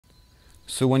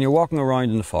So when you're walking around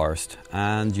in the forest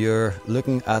and you're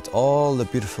looking at all the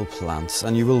beautiful plants,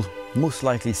 and you will most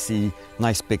likely see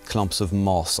nice big clumps of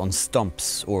moss on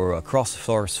stumps or across the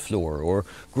forest floor or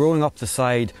growing up the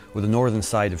side or the northern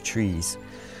side of trees.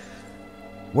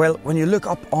 Well, when you look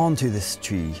up onto this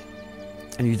tree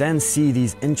and you then see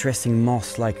these interesting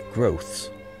moss-like growths,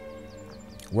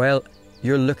 well,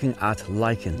 you're looking at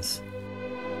lichens.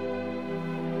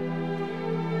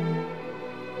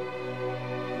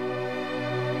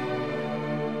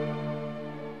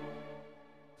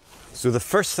 So the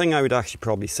first thing I would actually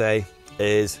probably say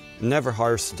is never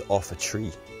harvest it off a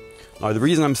tree. Now the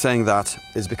reason I'm saying that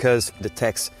is because it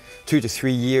takes 2 to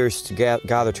 3 years to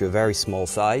gather to a very small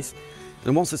size.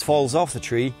 And once it falls off the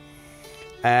tree,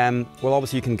 well,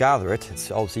 obviously you can gather it. It's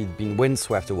obviously been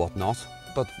windswept or whatnot,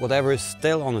 but whatever is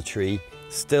still on a tree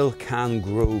still can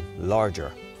grow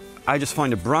larger. I just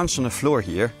found a branch on the floor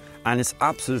here and it's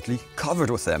absolutely covered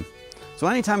with them. So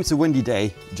anytime it's a windy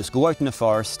day, you just go out in the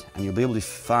forest and you'll be able to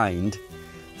find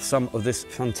some of this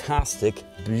fantastic,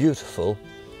 beautiful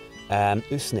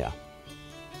Usnea.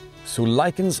 So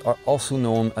lichens are also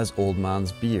known as old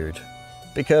man's beard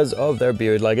because of their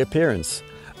beard-like appearance.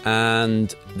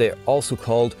 And they're also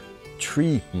called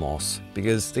tree moss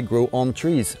because they grow on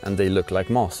trees and they look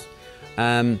like moss.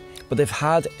 But they've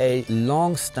had a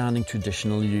long-standing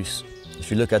traditional use. If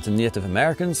you look at the Native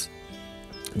Americans,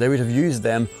 they would have used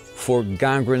them for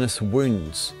gangrenous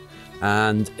wounds,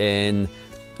 and in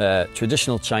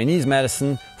traditional Chinese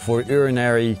medicine for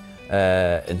urinary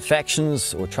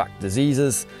infections or tract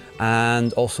diseases,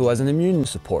 and also as an immune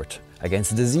support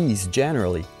against disease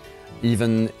generally.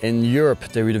 Even in Europe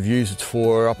they would have used it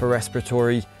for upper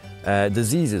respiratory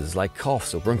diseases like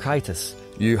coughs or bronchitis.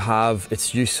 You have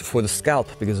its use for the scalp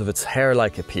because of its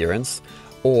hair-like appearance,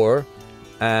 or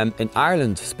in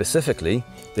Ireland specifically,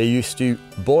 they used to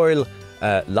boil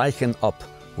lichen up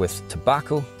with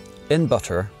tobacco in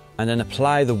butter and then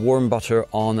apply the warm butter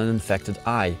on an infected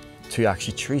eye to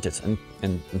actually treat it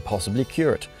and possibly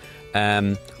cure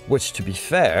it. Which, to be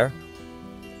fair,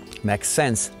 makes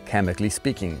sense chemically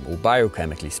speaking or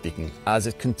biochemically speaking, as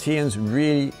it contains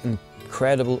really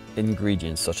incredible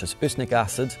ingredients such as usnic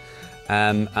acid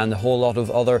and a whole lot of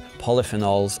other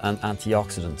polyphenols and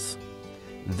antioxidants.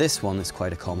 This one is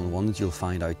quite a common one that you'll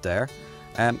find out there.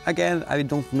 Again, I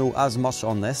don't know as much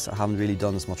on this. I haven't really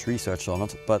done as much research on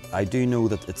it, but I do know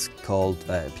that it's called,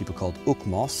 people called oak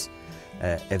moss,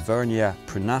 Evernia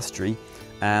prunastri,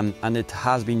 and it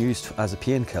has been used as a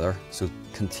painkiller, so it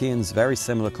contains very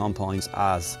similar compounds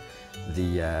as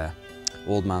the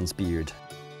old man's beard.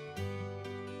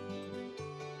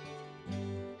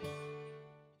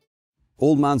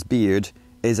 Old man's beard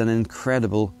is an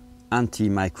incredible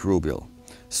antimicrobial.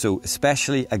 So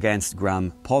especially against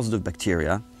gram-positive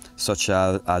bacteria such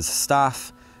as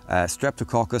staph,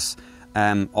 streptococcus,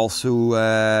 also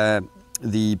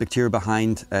the bacteria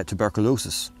behind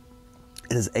tuberculosis.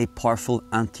 It is a powerful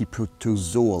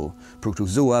antiprotozoal,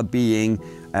 protozoa being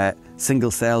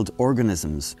single-celled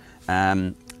organisms,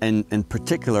 in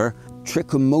particular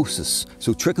trichomonas.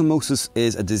 So trichomonas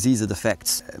is a disease that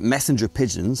affects messenger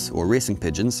pigeons or racing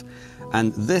pigeons,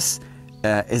 and this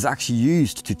is actually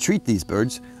used to treat these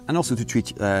birds and also to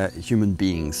treat human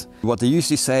beings. What they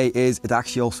usually say is it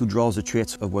actually also draws the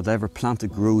traits of whatever plant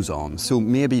it grows on. So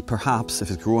maybe perhaps if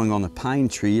it's growing on a pine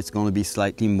tree, it's going to be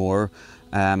slightly more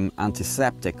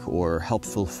antiseptic or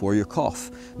helpful for your cough.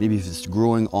 Maybe if it's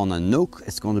growing on an oak,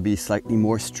 it's going to be slightly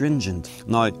more stringent.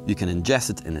 Now, you can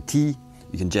ingest it in a tea,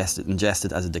 you can ingest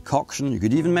it as a decoction, you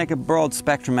could even make a broad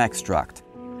spectrum extract.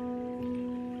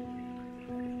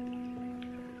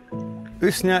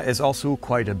 Usnea is also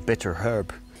quite a bitter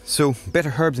herb. So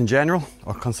bitter herbs in general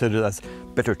are considered as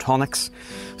bitter tonics.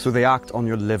 So they act on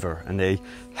your liver and they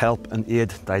help and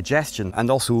aid digestion, and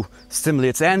also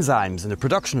stimulates enzymes and the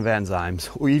production of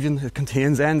enzymes, or even it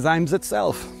contains enzymes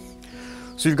itself.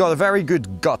 So you've got a very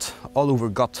good gut, all over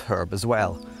gut herb as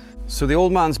well. So the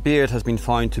old man's beard has been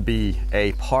found to be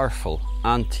a powerful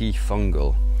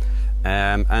antifungal,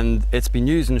 and it's been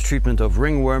used in the treatment of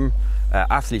ringworm,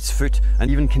 athlete's foot,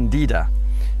 and even candida,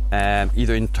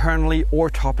 either internally or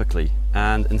topically.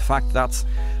 And in fact, that's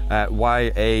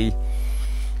why a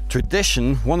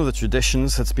tradition, one of the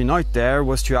traditions that's been out there,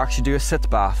 was to actually do a sit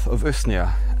bath of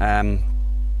Usnea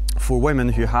for women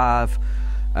who have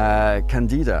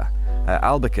candida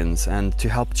albicans, and to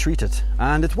help treat it.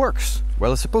 And it works.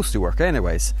 Well, it's supposed to work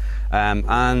anyways.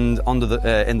 And under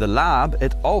in the lab,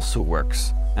 it also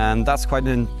works. And that's quite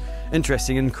an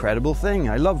interesting, incredible thing.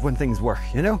 I love when things work,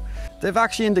 you know. They've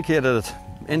actually indicated it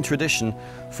in tradition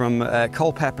from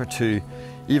Culpeper to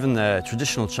even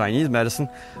traditional Chinese medicine,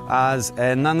 as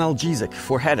an analgesic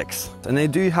for headaches. And they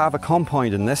do have a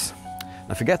compound in this,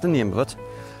 I forget the name of it,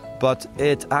 but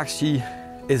it actually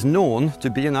is known to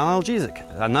be an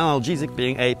analgesic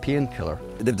being a painkiller.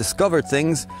 They've discovered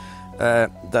things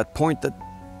that point that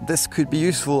this could be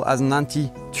useful as an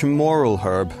anti-tumoral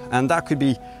herb, and that could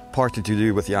be partly to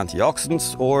do with the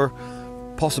antioxidants or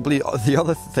possibly the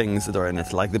other things that are in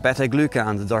it, like the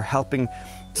beta-glucans that are helping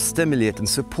stimulate and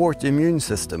support the immune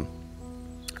system.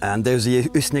 And there's the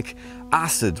usneic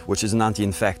acid, which is an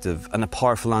anti-infective and a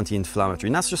powerful anti-inflammatory.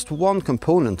 And that's just one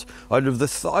component out of the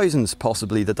thousands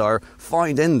possibly that are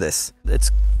found in this. It's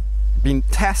been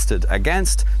tested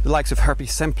against the likes of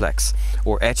herpes simplex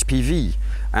or HPV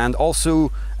and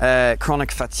also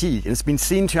chronic fatigue. And it's been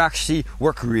seen to actually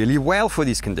work really well for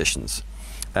these conditions.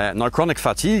 Now, chronic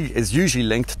fatigue is usually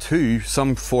linked to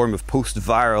some form of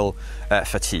post-viral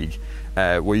fatigue,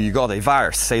 where you got a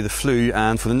virus, say the flu,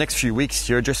 and for the next few weeks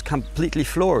you're just completely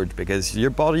floored because your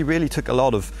body really took a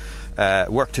lot of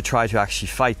work to try to actually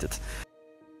fight it.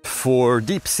 For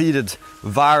deep-seated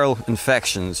viral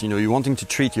infections, you're wanting to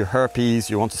treat your herpes,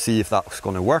 you want to see if that's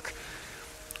going to work,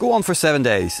 go on for 7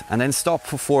 days and then stop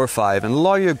for 4 or 5 and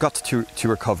allow your gut to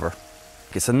recover.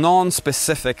 It's a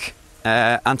non-specific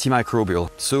antimicrobial,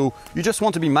 so you just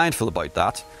want to be mindful about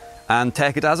that and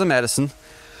take it as a medicine,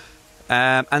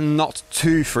 and not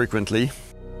too frequently.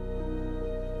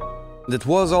 It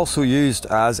was also used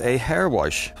as a hair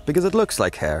wash because it looks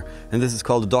like hair, and this is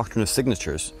called the Doctrine of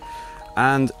Signatures.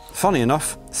 And funny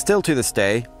enough, still to this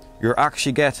day, you're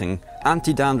actually getting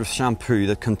anti-dandruff shampoo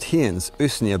that contains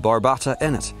Usnea barbata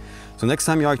in it. So next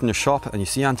time you're out in the shop and you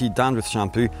see anti-dandruff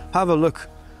shampoo, have a look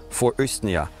for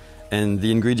Usnea in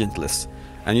the ingredient list,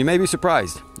 and you may be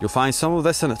surprised, you'll find some of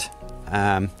this in it.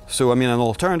 So I mean, an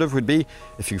alternative would be,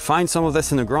 if you find some of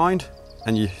this in the ground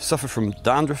and you suffer from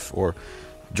dandruff or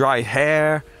dry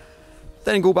hair,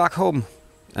 then go back home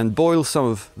and boil some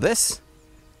of this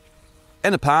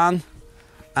in a pan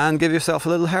and give yourself a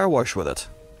little hair wash with it.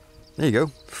 There you go,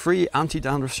 free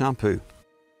anti-dandruff shampoo.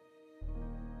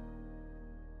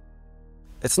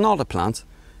 It's not a plant,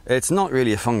 it's not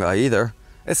really a fungi either,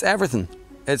 it's everything.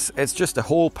 It's just a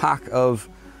whole pack of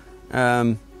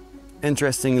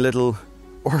interesting little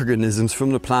organisms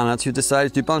from the planet who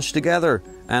decided to bunch together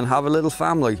and have a little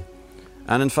family.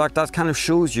 And in fact, that kind of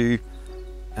shows you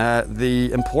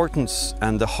the importance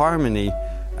and the harmony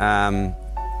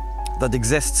that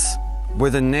exists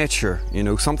within nature,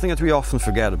 something that we often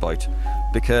forget about,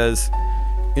 because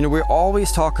we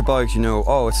always talk about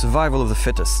oh, it's survival of the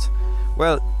fittest.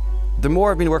 Well, the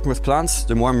more I've been working with plants,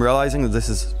 the more I'm realizing that this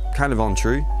is kind of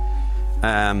untrue.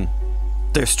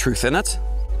 There's truth in it,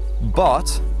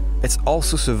 but it's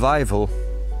also survival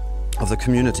of the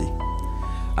community.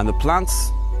 And the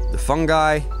plants, the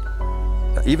fungi,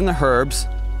 even the herbs,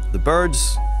 the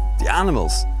birds, the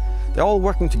animals, they're all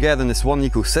working together in this one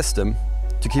ecosystem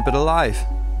to keep it alive.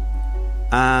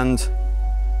 And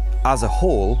as a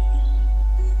whole,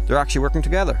 they're actually working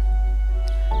together.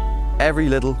 Every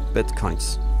little bit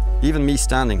counts, even me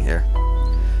standing here.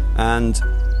 And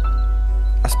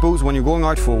I suppose when you're going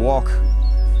out for a walk,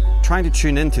 trying to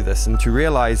tune into this and to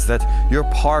realize that you're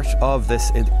part of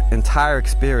this entire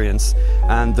experience,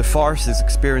 and the forest is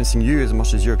experiencing you as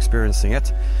much as you're experiencing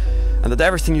it, and that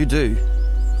everything you do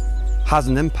has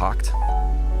an impact,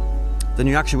 then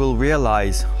you actually will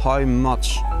realize how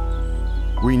much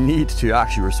we need to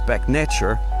actually respect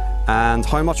nature and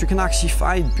how much we can actually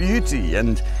find beauty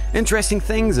and interesting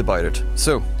things about it.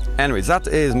 So anyways, that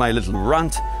is my little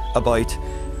rant about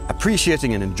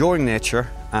appreciating and enjoying nature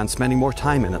and spending more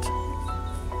time in it.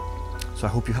 So I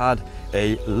hope you had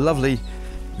a lovely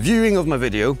viewing of my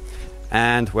video,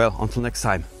 and well, until next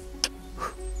time.